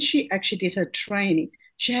 And when she actually did her training,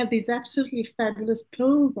 she had these absolutely fabulous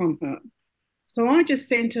pearls on her. So I just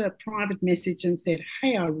sent her a private message and said,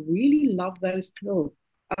 "Hey, I really love those pearls.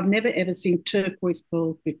 I've never ever seen turquoise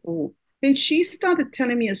pearls before." Then she started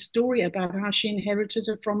telling me a story about how she inherited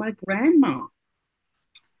it from her grandma.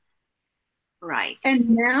 Right.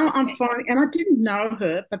 And now Okay. I'm finding, and I didn't know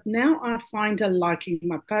her, but now I find her liking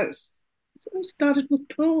my posts. So I started with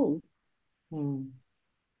Paul.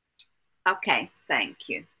 Okay, thank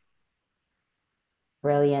you.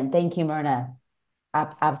 Brilliant. Thank you, Myrna.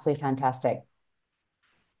 Absolutely fantastic.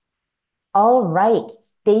 All right.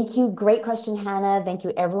 Thank you. Great question, Hannah. Thank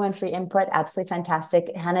you, everyone, for your input. Absolutely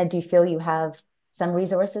fantastic. Hannah, do you feel you have some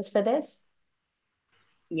resources for this?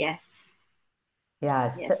 Yes.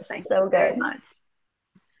 Yeah, Yes, thank so you very good. much.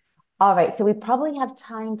 All right, so we probably have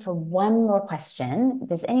time for one more question.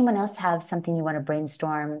 Does anyone else have something you want to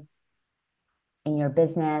brainstorm in your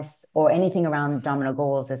business or anything around domino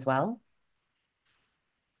goals as well?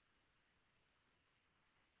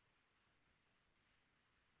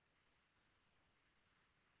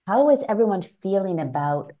 How is everyone feeling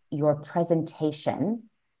about your presentation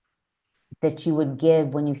that you would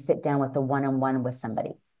give when you sit down with a one-on-one with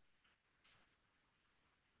somebody?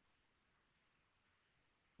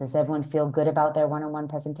 Does everyone feel good about their one-on-one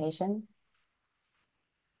presentation?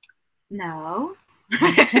 No.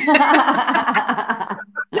 I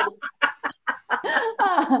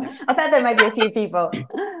thought there might be a few people.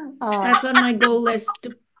 That's on my goal list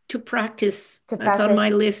to practice. That's on my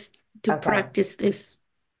list to practice this.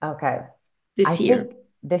 Okay. This year. Think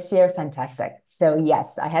this year, fantastic. So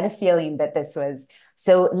yes, I had a feeling that this was.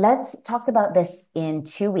 So let's talk about this in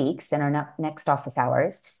 2 weeks in our next office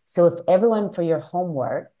hours. So if everyone, for your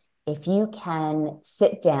homework, if you can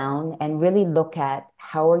sit down and really look at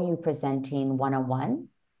how are you presenting one-on-one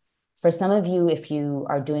For some of you, if you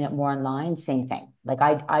are doing it more online, same thing. Like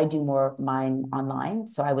I do more mine online,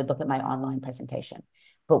 so I would look at my online presentation.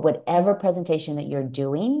 But whatever presentation that you're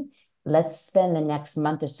doing, let's spend the next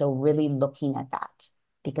month or so really looking at that.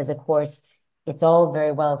 Because of course, it's all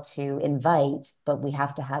very well to invite, but we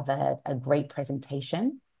have to have a great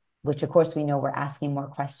presentation, which of course we know we're asking more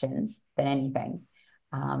questions than anything.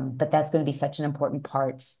 But that's going to be such an important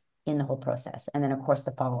part in the whole process. And then of course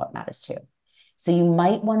the follow-up matters too. So you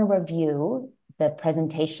might want to review the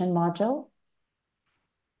presentation module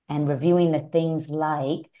and reviewing the things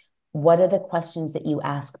like, what are the questions that you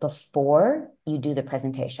ask before you do the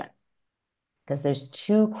presentation? Because there's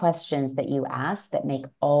 2 questions that you ask that make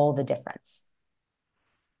all the difference.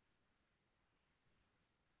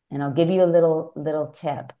 And I'll give you a little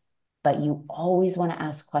tip, but you always want to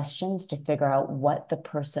ask questions to figure out what the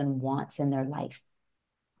person wants in their life.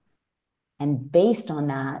 And based on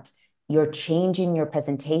that, you're changing your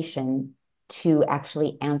presentation to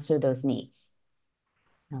actually answer those needs.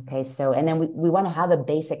 Okay, so, and then we want to have a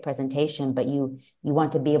basic presentation, but you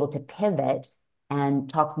want to be able to pivot and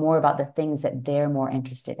talk more about the things that they're more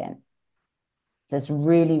interested in. So it's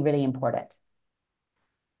really, really important,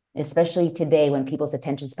 especially today when people's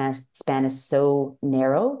attention span is so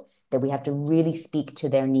narrow that we have to really speak to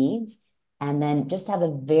their needs, and then just have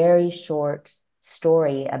a very short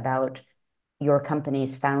story about your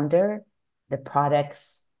company's founder, the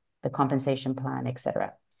products, the compensation plan,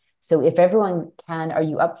 etc. So if everyone can, are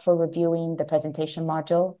you up for reviewing the presentation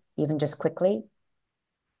module, even just quickly?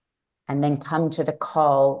 And then come to the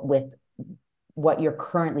call with what you're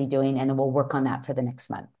currently doing, and then we'll work on that for the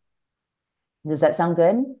next month. Does that sound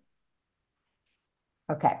good?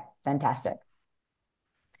 Okay, fantastic.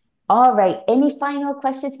 All right, any final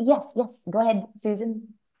questions? Yes, go ahead, Susan.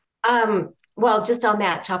 Well, just on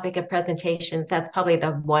that topic of presentations, that's probably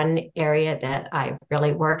the one area that I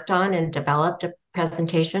really worked on and developed a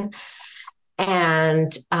presentation.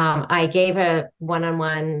 And I gave a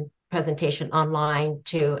one-on-one presentation online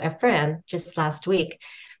to a friend just last week.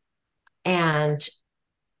 And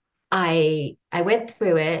I went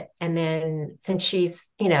through it, and then since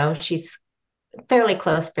she's a fairly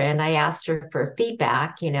close friend, I asked her for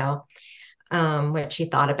feedback, what she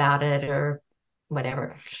thought about it or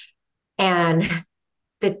whatever. And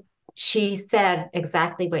she said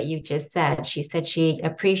exactly what you just said. She said she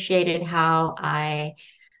appreciated how I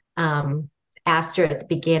asked her at the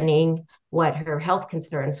beginning what her health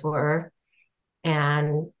concerns were,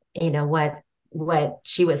 and what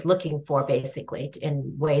she was looking for basically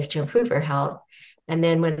in ways to improve her health. And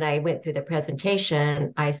then when I went through the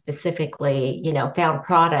presentation, I specifically, found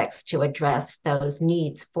products to address those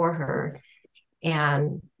needs for her.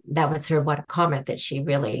 And that was her one comment that she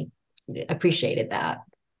really appreciated that.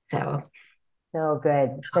 So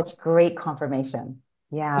good. Such great confirmation.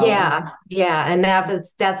 Yeah. And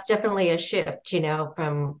that's definitely a shift,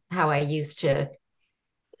 from how I used to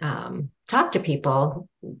talk to people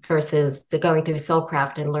versus the going through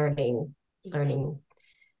Soulcraft and learning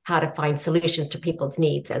how to find solutions to people's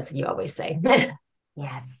needs, as you always say.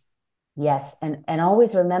 Yes. And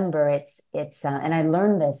always remember it's and I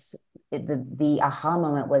learned this, the aha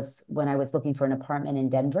moment was when I was looking for an apartment in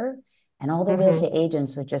Denver, and all the real estate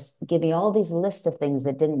agents would just give me all these lists of things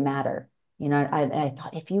that didn't matter. I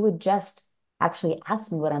thought, if you would just actually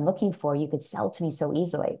ask me what I'm looking for, you could sell to me so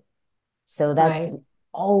easily. So that's right.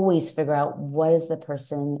 Always figure out what is the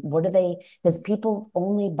person, what are they, because people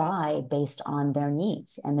only buy based on their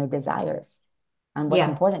needs and their desires and what's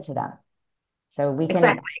important to them. So we can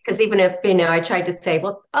exactly, because even if I tried to say,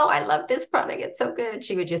 well, I love this product, it's so good,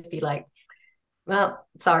 she would just be like, well,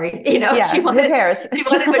 sorry, who cares? She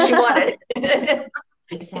wanted what she wanted.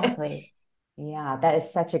 Exactly. Yeah, that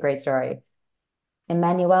is such a great story.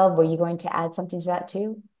 Emmanuel, were you going to add something to that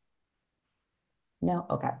too? No?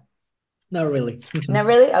 Okay. Not really. Not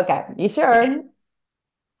really? Okay. You sure?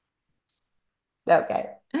 Okay.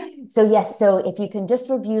 So yes, so if you can just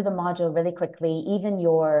review the module really quickly, even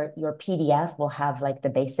your PDF will have like the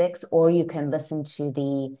basics, or you can listen to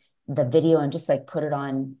the video and just like put it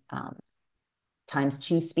on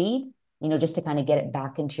 ×2 speed, just to kind of get it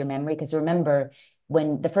back into your memory. Because remember,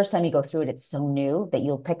 when the first time you go through it, it's so new that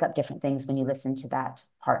you'll pick up different things when you listen to that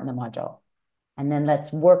part in the module. And then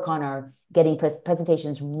let's work on our getting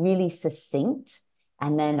presentations really succinct,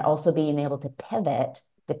 and then also being able to pivot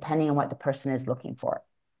depending on what the person is looking for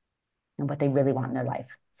and what they really want in their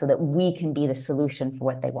life, so that we can be the solution for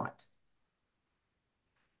what they want.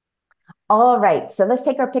 All right, so let's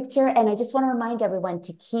take our picture. And I just want to remind everyone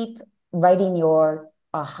to keep writing your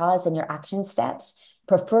ahas and your action steps,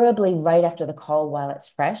 preferably right after the call while it's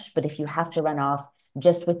fresh. But if you have to run off,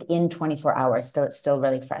 just within 24 hours, it's still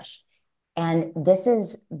really fresh. And this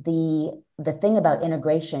is the thing about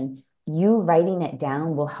integration. You writing it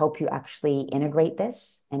down will help you actually integrate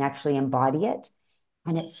this and actually embody it.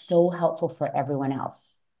 And it's so helpful for everyone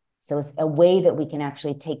else. So it's a way that we can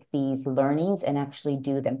actually take these learnings and actually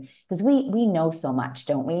do them. Because we know so much,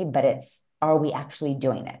 don't we? But it's, are we actually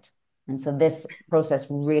doing it? And so this process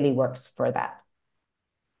really works for that.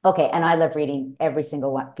 Okay, and I love reading every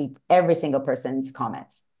single person's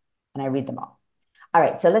comments, and I read them all. All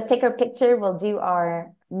right, so let's take our picture. We'll do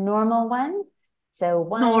our normal one. So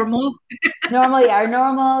one normal, yeah, our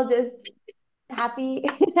normal, just happy.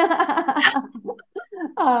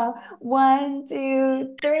 1,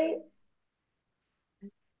 2, 3.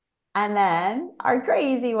 And then our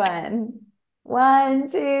crazy one. 1,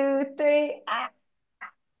 2, 3. Ah.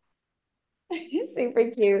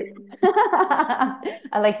 Super cute.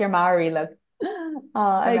 I like your Maori look. Hey,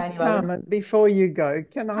 Emmanuel. Carmen, before you go,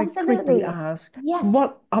 can I quickly ask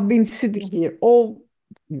what I've been sitting here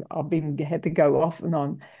had to go off and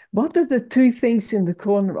on. What are the two things in the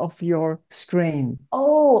corner of your screen?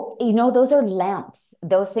 Oh, those are lamps.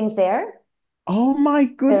 Those things there. Oh my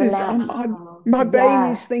goodness. My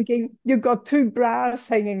brain is thinking you've got two bras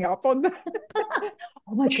hanging up on them.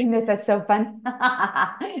 Oh my goodness, that's so fun.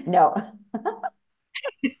 No.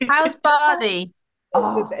 How's Bali?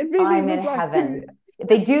 Oh, really I'm in heaven.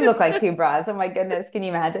 They do look like two bras. Oh my goodness. Can you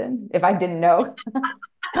imagine if I didn't know?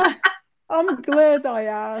 I'm glad I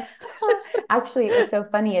asked. Actually, it was so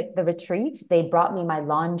funny at the retreat. They brought me my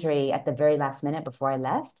laundry at the very last minute before I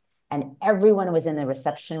left. And everyone was in the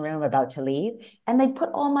reception room about to leave. And they put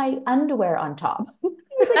all my underwear on top.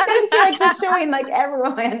 Like, thanks for like just showing like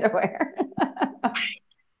everyone my underwear.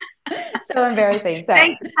 So embarrassing. So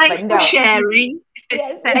thanks for sharing.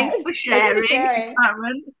 Yes, thanks for sharing,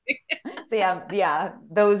 Carmen. So yeah,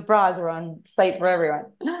 those bras are on site for everyone.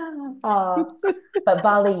 But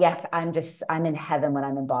Bali, yes, I'm in heaven when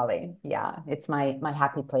I'm in Bali. Yeah, it's my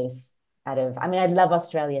happy place. I love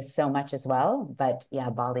Australia so much as well, but yeah,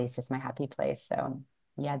 Bali is just my happy place. So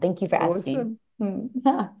yeah, thank you for asking.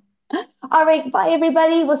 All right, bye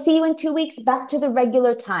everybody. We'll see you in 2 weeks. Back to the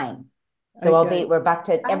regular time. So we're back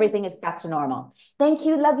to everything is back to normal. Thank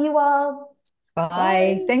you. Love you all.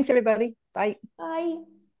 Bye. Thanks everybody. Bye. Bye.